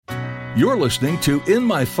You're listening to In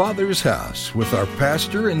My Father's House with our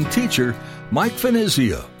pastor and teacher, Mike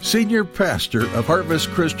Finizio, Senior Pastor of Harvest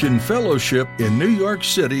Christian Fellowship in New York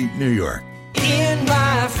City, New York. In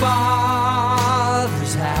my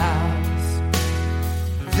Father's house,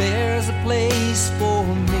 there's a place for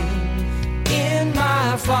me. In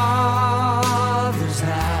my Father's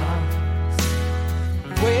house,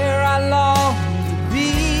 where I long to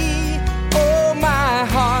be. Oh, my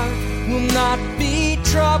heart will not be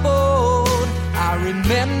troubled. I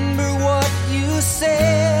remember what you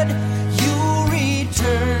said. You'll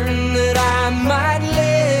return that I might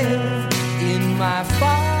live in my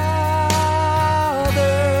Father's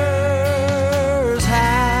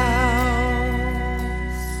house.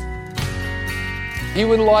 He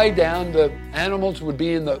would lie down. The animals would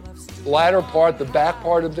be in the latter part, the back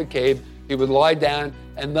part of the cave. He would lie down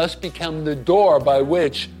and thus become the door by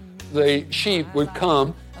which the sheep would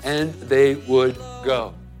come and they would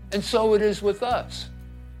go. And so it is with us.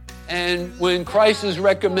 And when Christ is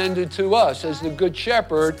recommended to us as the Good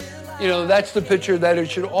Shepherd, that's the picture that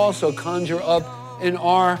it should also conjure up in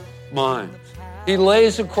our minds. He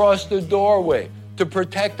lays across the doorway to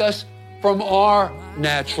protect us from our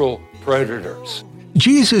natural predators.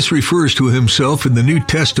 Jesus refers to himself in the New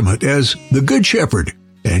Testament as the Good Shepherd.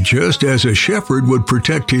 And just as a shepherd would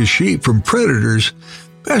protect his sheep from predators,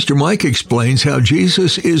 Pastor Mike explains how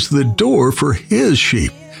Jesus is the door for his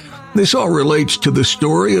sheep. This all relates to the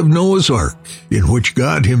story of Noah's Ark, in which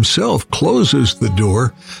God himself closes the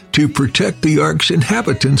door to protect the ark's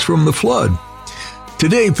inhabitants from the flood.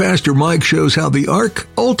 Today, Pastor Mike shows how the ark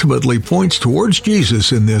ultimately points towards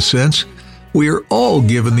Jesus in this sense. We are all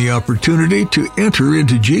given the opportunity to enter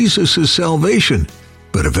into Jesus' salvation,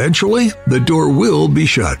 but eventually the door will be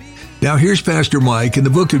shut. Now here's Pastor Mike in the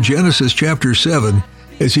book of Genesis chapter 7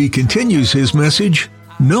 as he continues his message,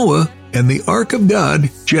 Noah and the Ark of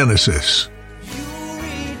God, Genesis.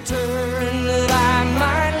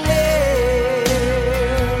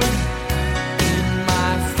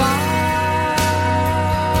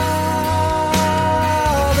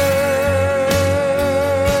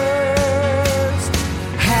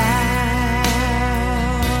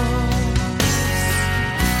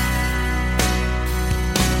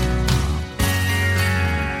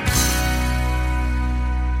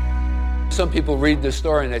 Some people read this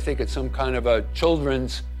story and they think it's some kind of a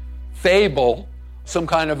children's fable, some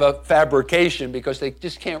kind of a fabrication, because they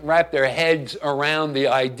just can't wrap their heads around the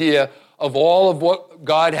idea of all of what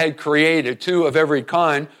God had created. Two of every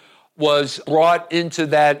kind was brought into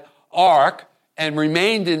that ark and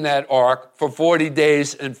remained in that ark for 40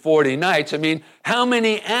 days and 40 nights. I mean, how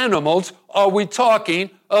many animals are we talking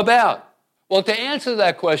about? Well, to answer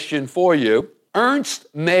that question for you, Ernst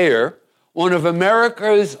Mayr, one of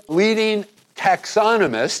America's leading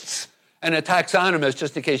taxonomists, and a taxonomist,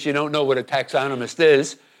 just in case you don't know what a taxonomist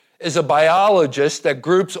is a biologist that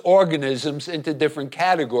groups organisms into different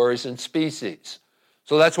categories and species.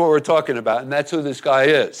 So that's what we're talking about, and that's who this guy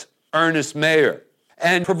is, Ernst Mayr,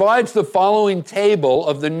 and provides the following table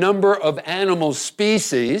of the number of animal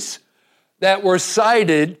species that were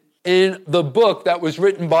cited in the book that was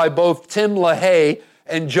written by both Tim LaHaye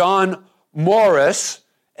and John Morris.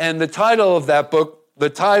 And the title of that book, the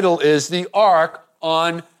title is The Ark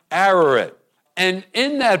on Ararat. And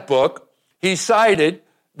in that book, he cited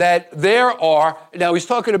that there are, now he's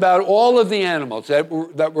talking about all of the animals that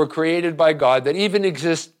were created by God that even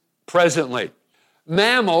exist presently.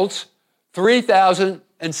 Mammals,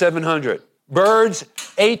 3,700. Birds,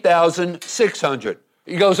 8,600.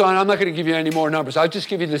 He goes on, I'm not going to give you any more numbers. I'll just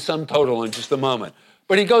give you the sum total in just a moment.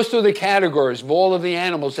 But he goes through the categories of all of the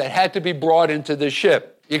animals that had to be brought into the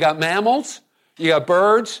ship. You got mammals, you got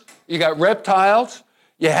birds, you got reptiles,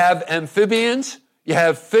 you have amphibians, you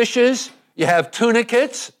have fishes, you have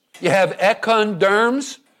tunicates, you have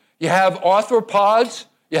echinoderms, you have arthropods,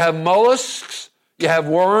 you have mollusks, you have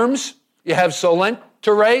worms, you have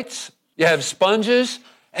coelenterate, you have sponges,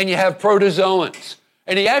 and you have protozoans.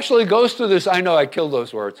 And he actually goes through this, I know I killed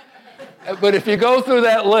those words, but if you go through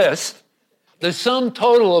that list, the sum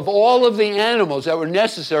total of all of the animals that were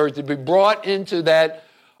necessary to be brought into that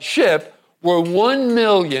ship were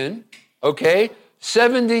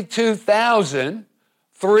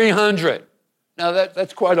 1,072,300. Now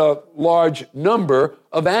that's quite a large number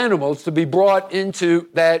of animals to be brought into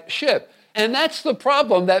that ship. And that's the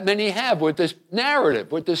problem that many have with this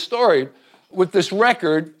narrative, with this story, with this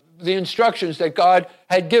record, the instructions that God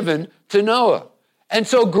had given to Noah. And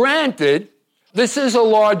so granted, this is a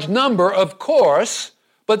large number, of course,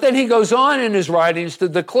 but then he goes on in his writings to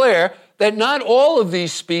declare that not all of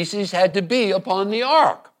these species had to be upon the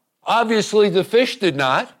ark. Obviously, the fish did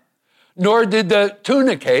not, nor did the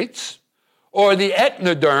tunicates, or the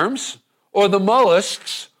echinoderms, or the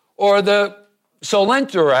mollusks, or the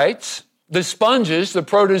coelenterites, the sponges, the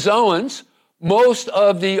protozoans, most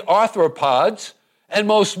of the arthropods, and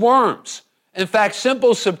most worms. In fact,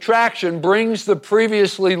 simple subtraction brings the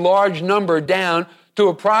previously large number down to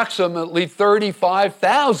approximately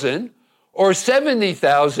 35,000 or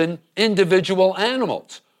 70,000 individual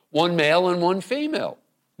animals, one male and one female.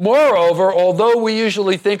 Moreover, although we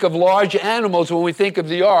usually think of large animals when we think of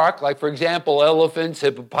the ark, like for example, elephants,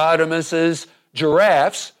 hippopotamuses,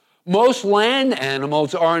 giraffes, most land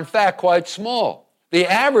animals are in fact quite small. The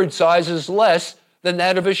average size is less than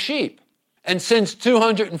that of a sheep. And since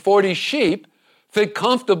 240 sheep fit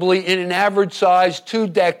comfortably in an average size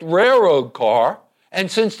 2-decked railroad car, and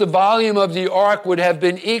since the volume of the ark would have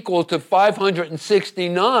been equal to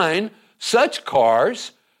 569 such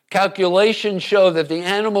cars, calculations show that the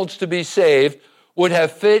animals to be saved would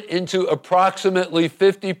have fit into approximately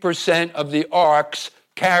 50% of the ark's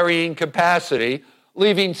carrying capacity,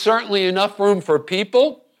 leaving certainly enough room for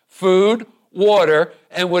people, food, water,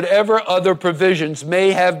 and whatever other provisions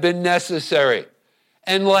may have been necessary.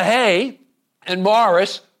 And LaHaye and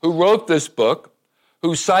Morris, who wrote this book,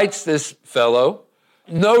 who cites this fellow,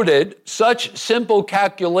 noted such simple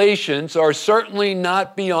calculations are certainly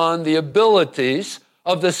not beyond the abilities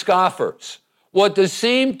of the scoffers. What does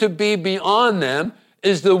seem to be beyond them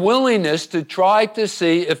is the willingness to try to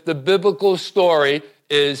see if the biblical story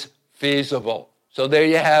is feasible. So there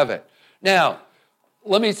you have it. Now,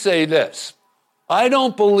 let me say this. I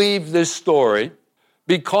don't believe this story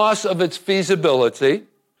because of its feasibility,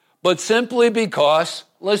 but simply because,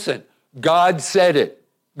 listen, God said it.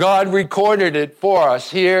 God recorded it for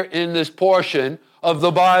us here in this portion of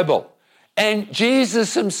the Bible. And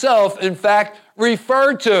Jesus himself, in fact,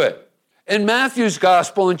 referred to it. In Matthew's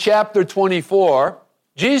Gospel in chapter 24,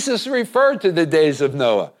 Jesus referred to the days of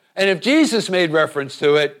Noah. And if Jesus made reference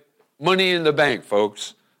to it, money in the bank,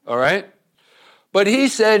 folks, all right? But he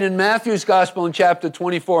said in Matthew's Gospel in chapter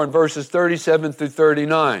 24 in verses 37 through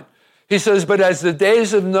 39, he says, "But as the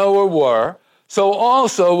days of Noah were, so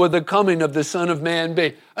also will the coming of the Son of Man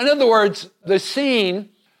be." In other words, the scene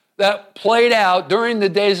that played out during the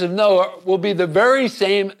days of Noah will be the very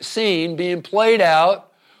same scene being played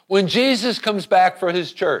out when Jesus comes back for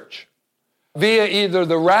his church, via either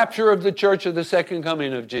the rapture of the church or the second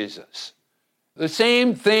coming of Jesus. The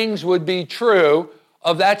same things would be true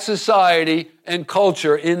of that society and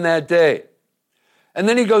culture in that day. And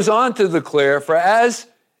then he goes on to declare, "For as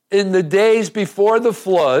in the days before the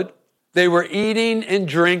flood, they were eating and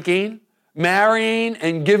drinking, marrying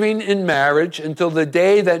and giving in marriage until the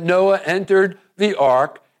day that Noah entered the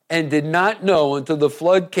ark, and did not know until the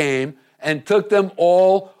flood came and took them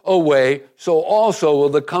all away, so also will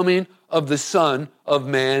the coming of the Son of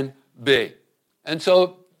Man be." And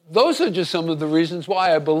so those are just some of the reasons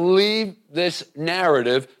why I believe this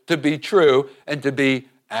narrative to be true and to be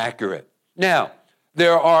accurate. Now,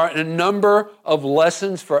 there are a number of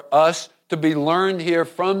lessons for us to be learned here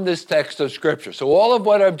from this text of Scripture. So all of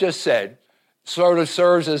what I've just said sort of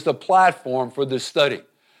serves as the platform for this study.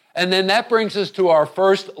 And then that brings us to our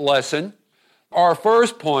first lesson, our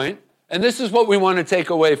first point, and this is what we want to take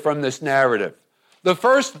away from this narrative. The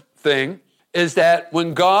first thing is that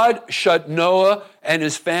when God shut Noah and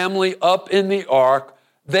his family up in the ark,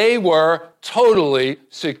 they were totally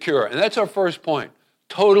secure. And that's our first point,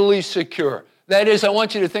 totally secure. That is, I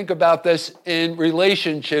want you to think about this in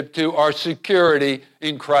relationship to our security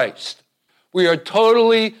in Christ. We are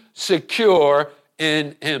totally secure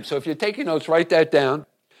in him. So if you're taking notes, write that down.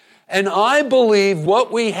 And I believe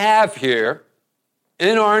what we have here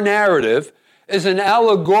in our narrative is an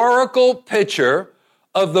allegorical picture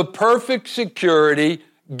of the perfect security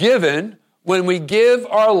given when we give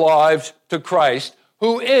our lives to Christ,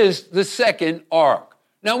 who is the second ark.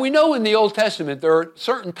 Now, we know in the Old Testament there are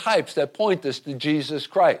certain types that point us to Jesus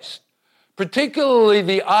Christ, particularly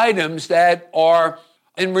the items that are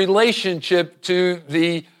in relationship to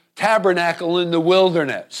the tabernacle in the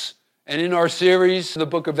wilderness. And in our series, the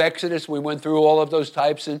book of Exodus, we went through all of those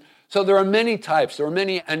types. And so there are many types, there are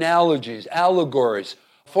many analogies, allegories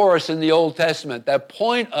for us in the Old Testament that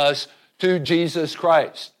point us to Jesus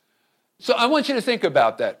Christ. So I want you to think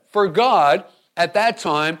about that. For God, at that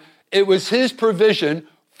time, it was his provision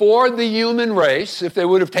for the human race, if they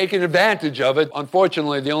would have taken advantage of it.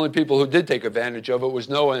 Unfortunately, the only people who did take advantage of it was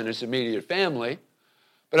Noah and his immediate family.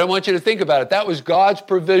 But I want you to think about it. That was God's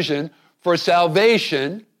provision for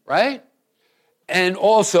salvation, right? And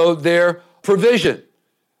also their provision,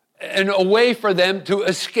 and a way for them to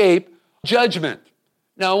escape judgment.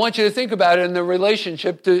 Now, I want you to think about it in the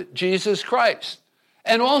relationship to Jesus Christ.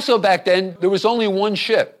 And also back then, there was only one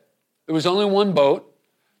ship. There was only one boat.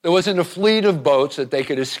 There wasn't a fleet of boats that they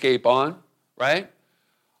could escape on, right?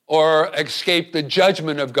 Or escape the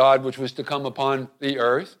judgment of God, which was to come upon the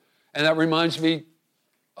earth. And that reminds me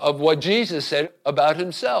of what Jesus said about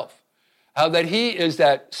himself, how that he is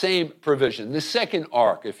that same provision, the second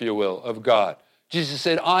ark, if you will, of God. Jesus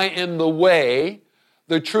said, I am the way,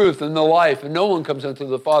 the truth, and the life, and no one comes unto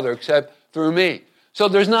the Father except through me. So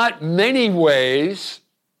there's not many ways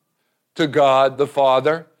to God the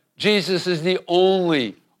Father. Jesus is the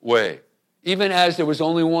only way, even as there was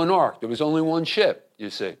only one ark, there was only one ship,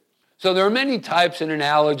 you see. So there are many types and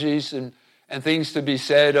analogies and things to be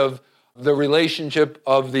said of the relationship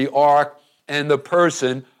of the ark and the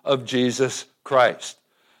person of Jesus Christ.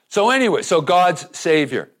 So anyway, so God's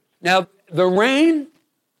Savior. Now, the rain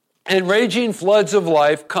and raging floods of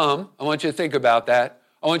life come. I want you to think about that.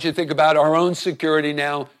 I want you to think about our own security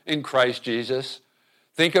now in Christ Jesus.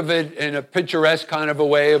 Think of it in a picturesque kind of a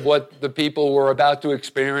way of what the people were about to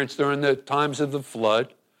experience during the times of the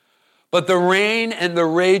flood. But the rain and the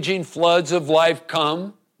raging floods of life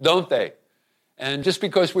come, don't they? And just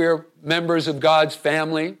because we are members of God's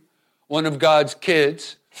family, one of God's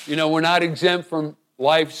kids, we're not exempt from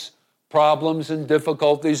life's problems and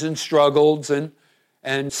difficulties and struggles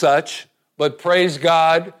and such. But praise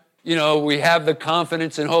God, we have the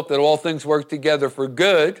confidence and hope that all things work together for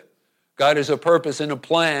good. God has a purpose and a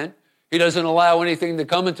plan. He doesn't allow anything to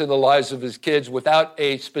come into the lives of his kids without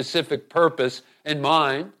a specific purpose in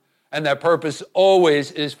mind. And that purpose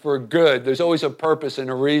always is for good. There's always a purpose and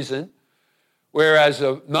a reason. Whereas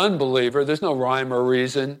a non-believer, there's no rhyme or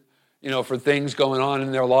reason, for things going on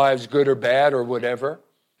in their lives, good or bad or whatever.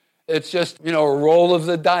 It's just, a roll of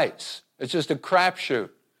the dice. It's just a crapshoot.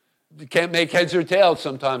 You can't make heads or tails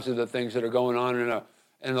sometimes of the things that are going on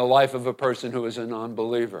in the life of a person who is a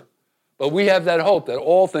non-believer. But we have that hope that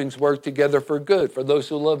all things work together for good for those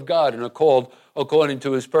who love God and are called according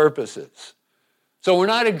to his purposes. So we're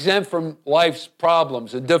not exempt from life's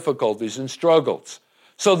problems and difficulties and struggles.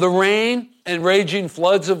 So the rain and raging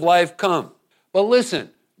floods of life come. But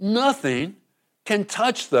listen, nothing can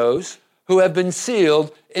touch those who have been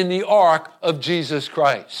sealed in the ark of Jesus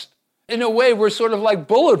Christ. In a way, we're sort of like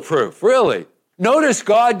bulletproof, really. Notice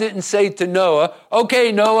God didn't say to Noah,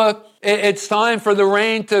 okay, Noah, it's time for the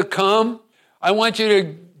rain to come. I want you to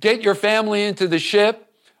get your family into the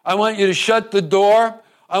ship. I want you to shut the door.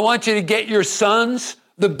 I want you to get your sons,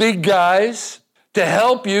 the big guys, to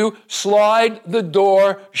help you slide the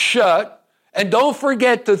door shut. And don't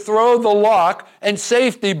forget to throw the lock and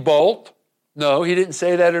safety bolt. No, he didn't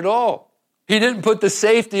say that at all. He didn't put the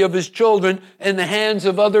safety of his children in the hands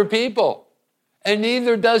of other people. And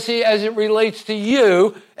neither does he as it relates to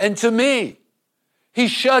you and to me. He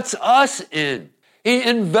shuts us in. He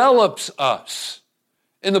envelops us.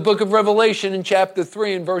 In the book of Revelation in chapter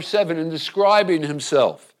 3 and verse 7, in describing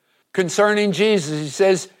himself concerning Jesus, he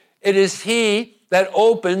says, it is he that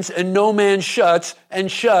opens and no man shuts, and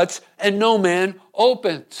shuts and no man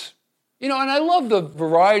opens. And I love the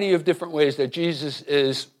variety of different ways that Jesus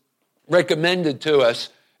is recommended to us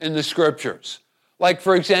in the scriptures. Like,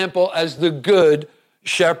 for example, as the good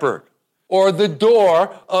shepherd, or the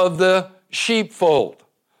door of the sheepfold,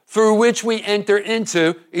 through which we enter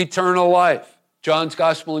into eternal life. John's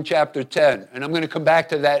Gospel in chapter 10, and I'm going to come back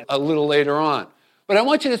to that a little later on. But I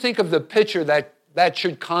want you to think of the picture that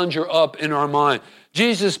should conjure up in our mind.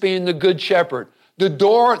 Jesus being the good shepherd, the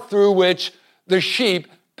door through which the sheep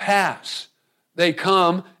pass. They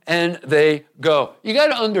come and they go. You got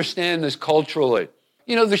to understand this culturally.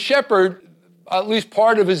 The shepherd, at least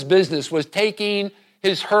part of his business, was taking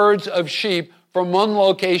his herds of sheep from one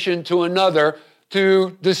location to another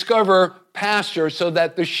to discover pasture so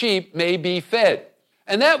that the sheep may be fed.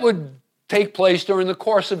 And that would take place during the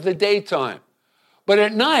course of the daytime. But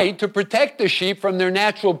at night, to protect the sheep from their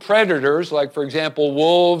natural predators, like, for example,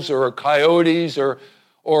 wolves or coyotes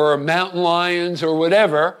or mountain lions or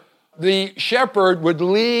whatever, the shepherd would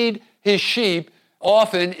lead his sheep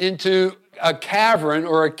often into a cavern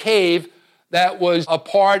or a cave that was a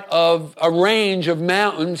part of a range of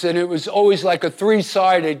mountains, and it was always like a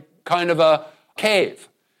three-sided kind of a cave.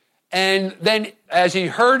 And then as he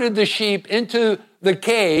herded the sheep into the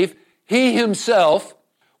cave, he himself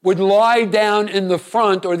would lie down in the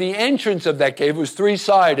front or the entrance of that cave. It was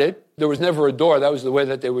three-sided. There was never a door. That was the way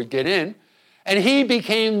that they would get in. And he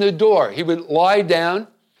became the door. He would lie down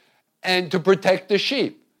and to protect the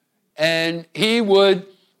sheep. And he would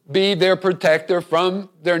be their protector from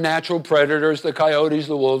their natural predators, the coyotes,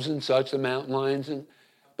 the wolves and such, the mountain lions.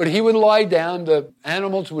 But he would lie down. The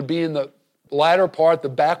animals would be in the latter part, the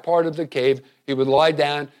back part of the cave. He would lie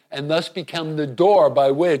down and thus become the door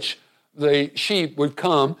by which the sheep would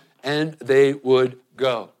come and they would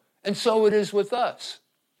go. And so it is with us.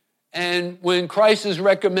 And when Christ is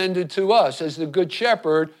recommended to us as the Good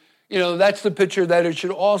Shepherd, that's the picture that it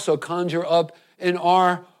should also conjure up in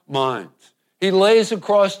our minds. He lays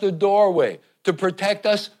across the doorway to protect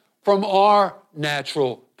us from our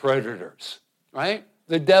natural predators, right?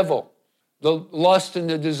 The devil, the lust and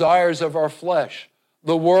the desires of our flesh,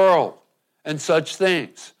 the world, and such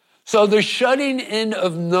things. So the shutting in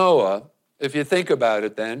of Noah, if you think about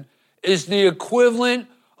it then, is the equivalent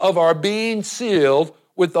of our being sealed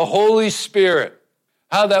with the Holy Spirit,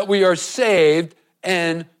 how that we are saved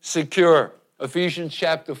and secure. Ephesians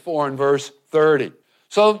chapter 4 and verse 30.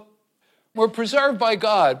 So we're preserved by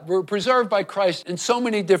God. We're preserved by Christ in so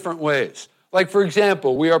many different ways. Like, for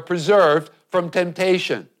example, we are preserved from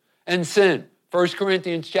temptation and sin. 1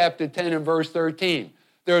 Corinthians chapter 10 and verse 13.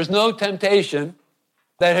 There is no temptation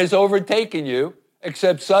that has overtaken you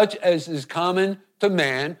except such as is common to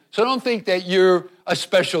man. So don't think that you're a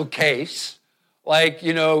special case. Like,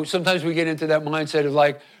 sometimes we get into that mindset of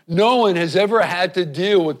like, no one has ever had to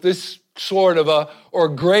deal with this sort of or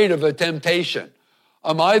great of a temptation.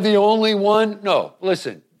 Am I the only one? No,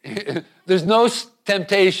 listen, there's no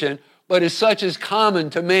temptation, but as such is common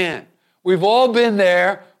to man. We've all been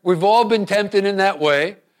there. We've all been tempted in that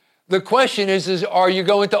way. The question is are you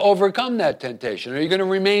going to overcome that temptation? Are you going to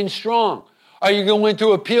remain strong? Are you going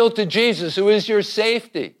to appeal to Jesus, who is your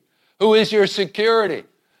safety, who is your security?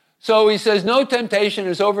 So he says, no temptation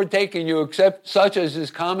has overtaken you except such as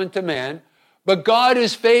is common to man, but God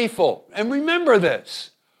is faithful. And remember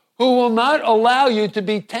this, who will not allow you to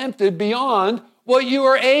be tempted beyond what you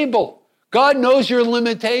are able. God knows your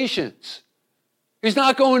limitations. He's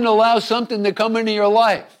not going to allow something to come into your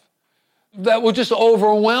life that will just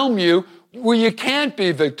overwhelm you where you can't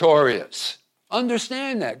be victorious.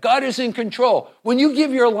 Understand that. God is in control. When you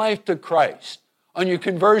give your life to Christ on your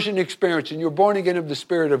conversion experience and you're born again of the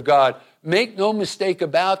Spirit of God, make no mistake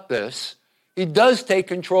about this, He does take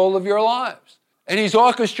control of your lives. And He's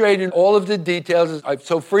orchestrating all of the details, as I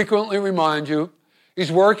so frequently remind you.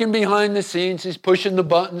 He's working behind the scenes. He's pushing the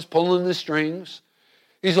buttons, pulling the strings.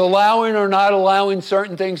 He's allowing or not allowing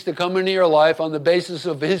certain things to come into your life on the basis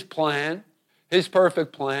of His plan, His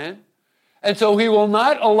perfect plan. And so He will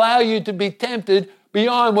not allow you to be tempted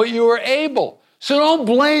beyond what you are able. So don't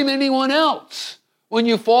blame anyone else when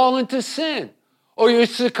you fall into sin or you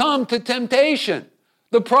succumb to temptation.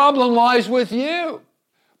 The problem lies with you.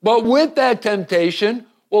 But with that temptation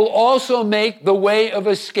will also make the way of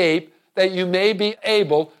escape that you may be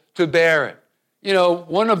able to bear it.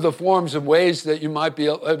 One of the forms of ways that you might be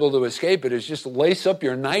able to escape it is just lace up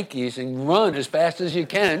your Nikes and run as fast as you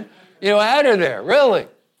can, out of there, really.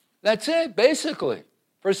 That's it, basically.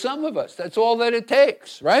 For some of us, that's all that it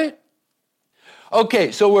takes, right?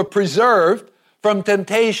 Okay, so we're preserved from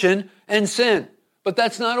temptation and sin. But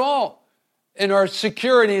that's not all. In our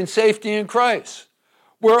security and safety in Christ,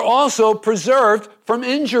 we're also preserved from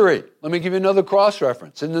injury. Let me give you another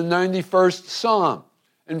cross-reference. In the 91st Psalm,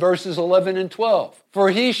 in verses 11 and 12,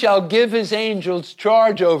 for He shall give His angels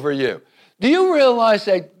charge over you. Do you realize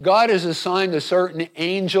that God has assigned a certain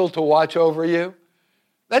angel to watch over you?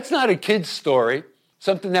 That's not a kid's story,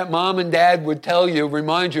 something that mom and dad would tell you,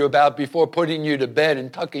 remind you about before putting you to bed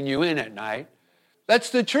and tucking you in at night.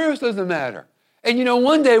 That's the truth of the matter. And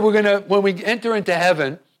one day when we enter into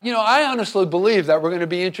heaven, I honestly believe that we're going to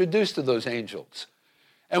be introduced to those angels.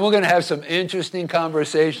 And we're going to have some interesting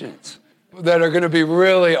conversations that are going to be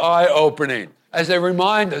really eye-opening as they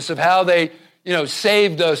remind us of how they,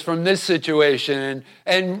 saved us from this situation.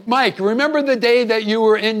 And Mike, remember the day that you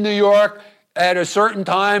were in New York at a certain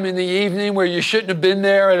time in the evening where you shouldn't have been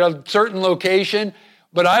there at a certain location?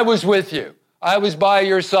 But I was with you. I was by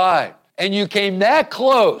your side. And you came that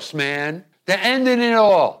close, man, to ending it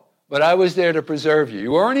all. But I was there to preserve you.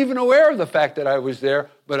 You weren't even aware of the fact that I was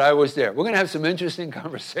there, but I was there. We're going to have some interesting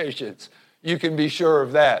conversations. You can be sure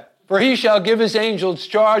of that. For He shall give His angels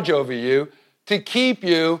charge over you to keep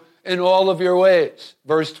you in all of your ways.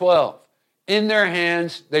 Verse 12, in their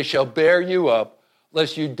hands they shall bear you up,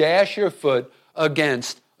 lest you dash your foot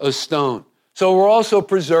against a stone. So we're also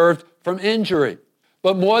preserved from injury.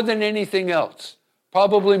 But more than anything else,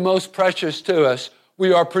 probably most precious to us,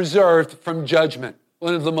 we are preserved from judgment.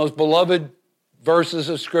 One of the most beloved verses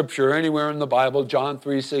of Scripture anywhere in the Bible, John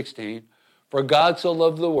 3:16. For God so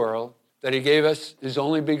loved the world that He gave us His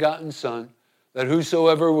only begotten Son, that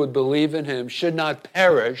whosoever would believe in Him should not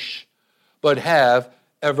perish, but have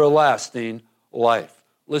everlasting life.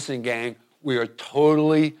 Listen, gang, we are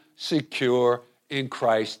totally secure in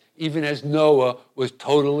Christ, even as Noah was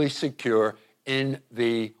totally secure in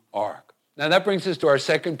the ark. Now that brings us to our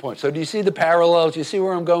second point. So do you see the parallels? Do you see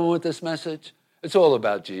where I'm going with this message? It's all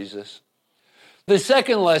about Jesus. The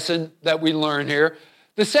second lesson that we learn here,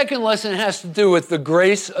 the second lesson has to do with the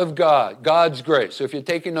grace of God, God's grace. So if you're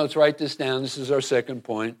taking notes, write this down. This is our second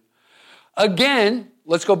point. Again,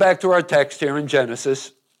 let's go back to our text here in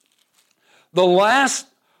Genesis.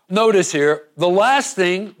 Notice here, the last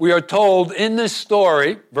thing we are told in this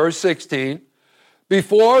story, verse 16,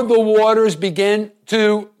 before the waters begin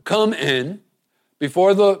to come in,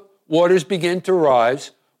 before the waters begin to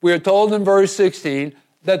rise, we are told in verse 16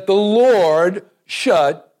 that the Lord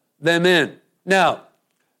shut them in. Now,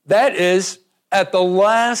 that is at the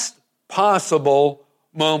last possible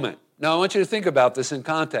moment. Now, I want you to think about this in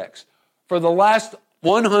context. For the last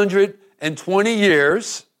 120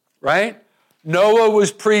 years, right, Noah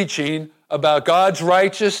was preaching about God's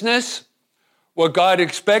righteousness, what God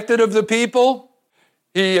expected of the people.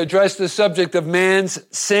 He addressed the subject of man's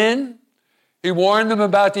sin. He warned them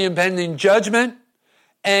about the impending judgment.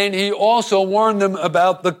 And he also warned them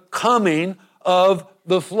about the coming of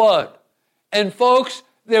the flood. And folks,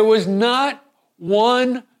 there was not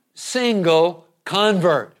one single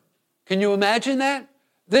convert. Can you imagine that?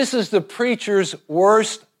 This is the preacher's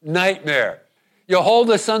worst nightmare. You hold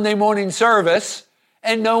a Sunday morning service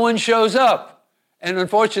and no one shows up. And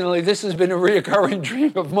unfortunately, this has been a reoccurring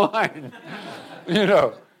dream of mine. You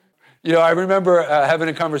know, I remember having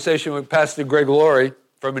a conversation with Pastor Greg Laurie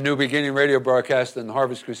from a New Beginning radio broadcast in the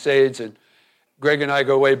Harvest Crusades. And Greg and I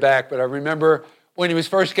go way back. But I remember when he was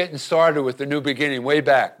first getting started with the New Beginning, way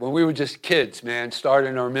back, when we were just kids, man,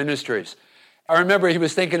 starting our ministries. I remember he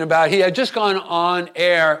was thinking about, he had just gone on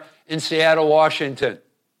air in Seattle, Washington.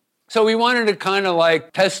 So he wanted to kind of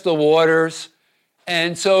like test the waters.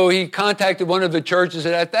 And so he contacted one of the churches.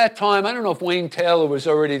 And at that time, I don't know if Wayne Taylor was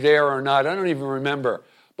already there or not. I don't even remember.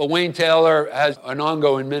 But Wayne Taylor has an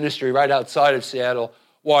ongoing ministry right outside of Seattle,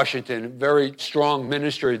 Washington. Very strong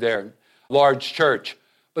ministry there, large church.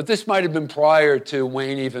 But this might have been prior to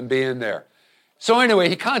Wayne even being there. So anyway,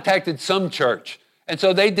 he contacted some church. And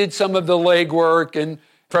so they did some of the legwork and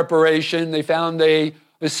preparation. They found a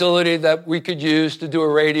facility that we could use to do a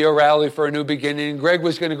radio rally for a New Beginning. And Greg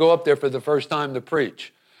was going to go up there for the first time to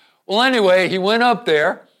preach. Well, anyway, he went up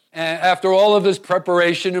there, and after all of his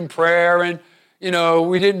preparation and prayer, and,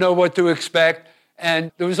 we didn't know what to expect,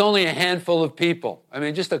 and there was only a handful of people. I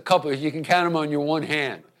mean, just a couple. You can count them on your one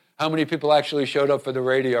hand, how many people actually showed up for the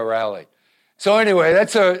radio rally. So anyway,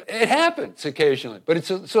 it happens occasionally, but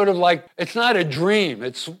it's sort of like, it's not a dream.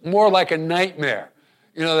 It's more like a nightmare,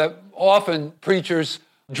 that often preachers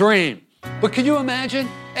dream. But can you imagine?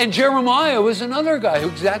 And Jeremiah was another guy who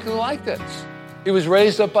exactly like this. He was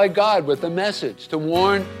raised up by God with a message to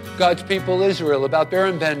warn God's people Israel about their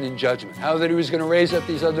impending judgment, how that he was going to raise up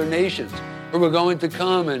these other nations who were going to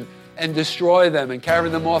come and destroy them and carry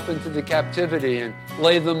them off into the captivity and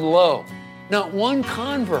lay them low. Not one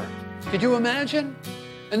convert. Could you imagine?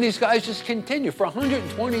 And these guys just continue for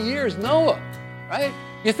 120 years. Noah, right?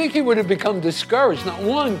 You think he would have become discouraged. Not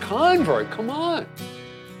one convert. Come on.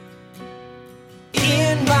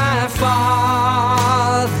 In my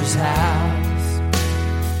Father's house,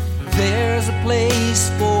 there's a place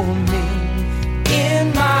for me.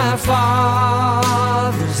 In my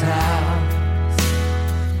Father's house,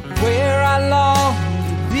 where I long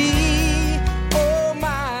to be. Oh,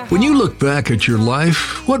 my. When you look back at your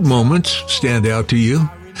life, what moments stand out to you?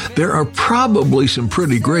 There are probably some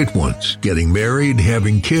pretty great ones, getting married,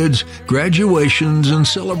 having kids, graduations, and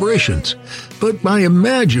celebrations. But I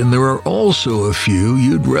imagine there are also a few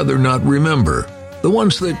you'd rather not remember, the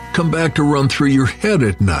ones that come back to run through your head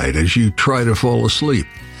at night as you try to fall asleep.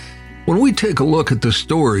 When we take a look at the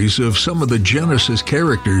stories of some of the Genesis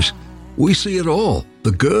characters, we see it all,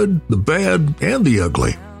 the good, the bad, and the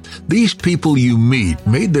ugly. These people you meet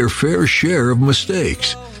made their fair share of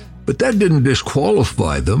mistakes. But that didn't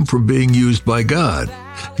disqualify them from being used by God.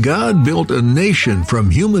 God built a nation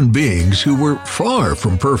from human beings who were far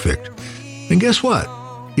from perfect. And guess what?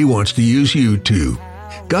 He wants to use you too.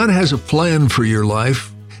 God has a plan for your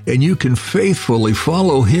life, and you can faithfully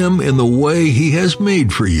follow Him in the way He has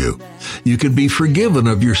made for you. You can be forgiven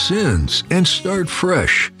of your sins and start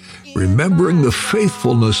fresh, remembering the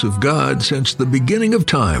faithfulness of God since the beginning of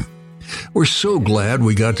time. We're so glad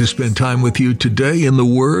we got to spend time with you today in the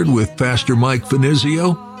Word with Pastor Mike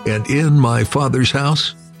Finizio and In My Father's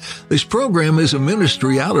House. This program is a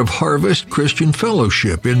ministry out of Harvest Christian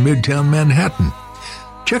Fellowship in Midtown Manhattan.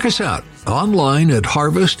 Check us out online at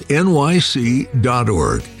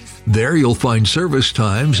harvestnyc.org. There you'll find service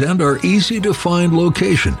times and our easy-to-find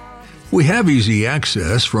location. We have easy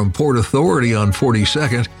access from Port Authority on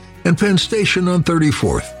 42nd and Penn Station on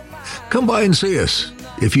 34th. Come by and see us.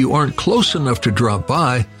 If you aren't close enough to drop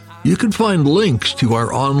by, you can find links to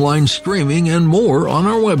our online streaming and more on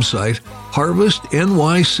our website,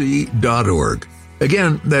 harvestnyc.org.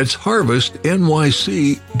 Again, that's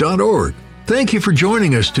harvestnyc.org. Thank you for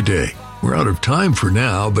joining us today. We're out of time for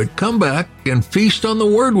now, but come back and feast on the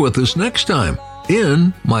Word with us next time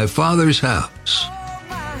in My Father's House.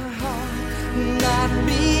 Not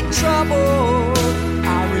be troubled.